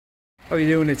How are you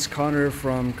doing? It's Connor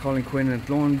from Colin Quinn and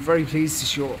Athlone. Very pleased to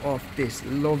show off this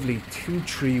lovely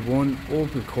 231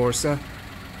 Opel Corsa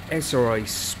SRI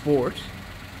Sport,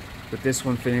 with this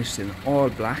one finished in all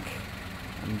black.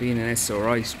 And being an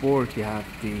SRI Sport, you have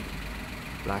the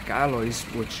black alloys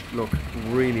which look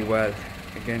really well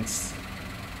against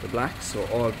the black, so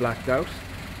all blacked out,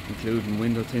 including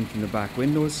window tint in the back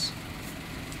windows.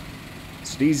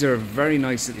 So these are a very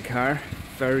nice little car,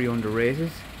 very underrated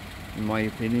in my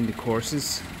opinion. The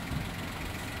Corsas,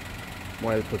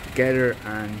 well put together,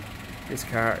 and this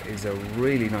car is a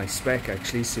really nice spec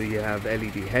actually. So you have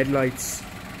LED headlights,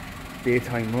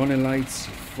 daytime running lights,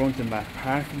 front and back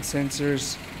parking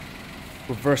sensors,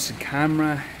 reversing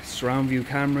camera, surround view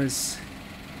cameras.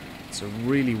 It's a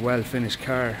really well finished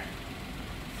car.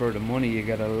 For the money you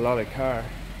get a lot of car.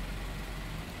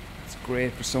 It's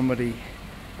great for somebody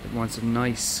that wants a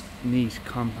nice, neat,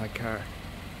 compact car.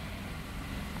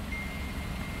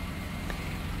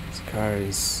 This car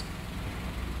is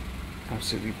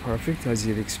absolutely perfect, as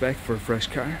you'd expect for a fresh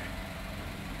car.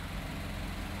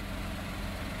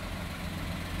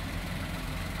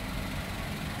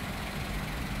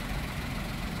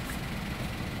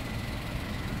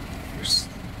 There's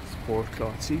sport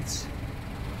cloth seats.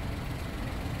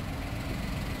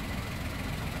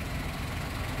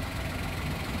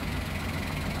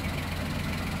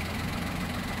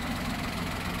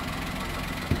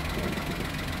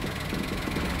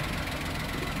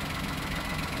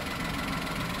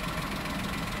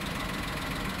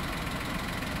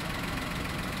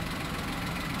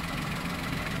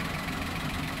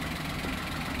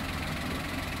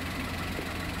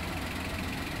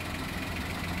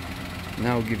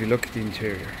 Now I'll give you a look at the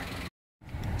interior.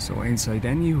 So inside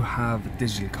then you have a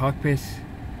digital cockpit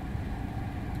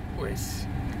with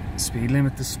speed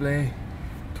limit display,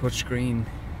 touchscreen,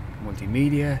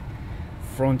 multimedia,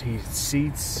 front heated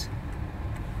seats,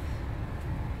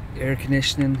 air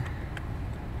conditioning,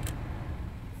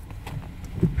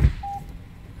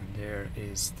 and there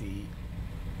is the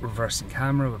reversing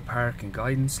camera with park and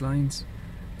guidance lines,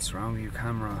 surround view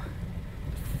camera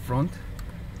at the front,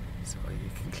 so you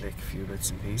can click a few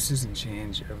bits and pieces and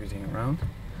change everything around.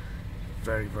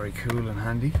 Very, very cool and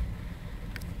handy.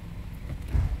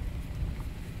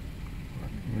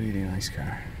 Really nice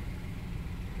car.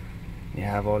 You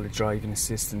have all the driving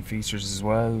assistant features as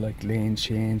well, like lane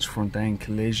change, front end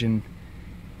collision.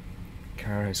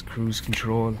 Car has cruise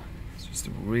control. It's just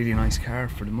a really nice car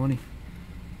for the money.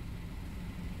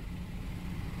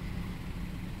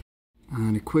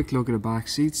 And a quick look at the back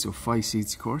seats, so 5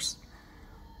 seats of course.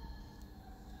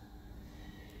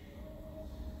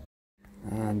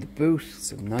 And the boot,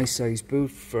 it's a nice size boot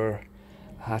for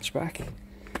a hatchback.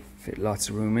 Fit lots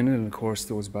of room in it, and of course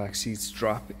those back seats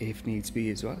drop if needs be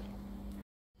as well.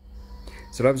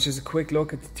 So that was just a quick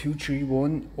look at the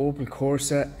 231 Opel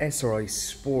Corsa SRI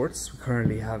Sports we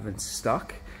currently have in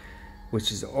stock,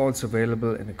 which is also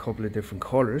available in a couple of different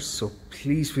colours. So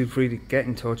please feel free to get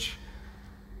in touch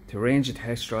to arrange a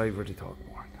test drive or to talk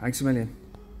more. Thanks a million.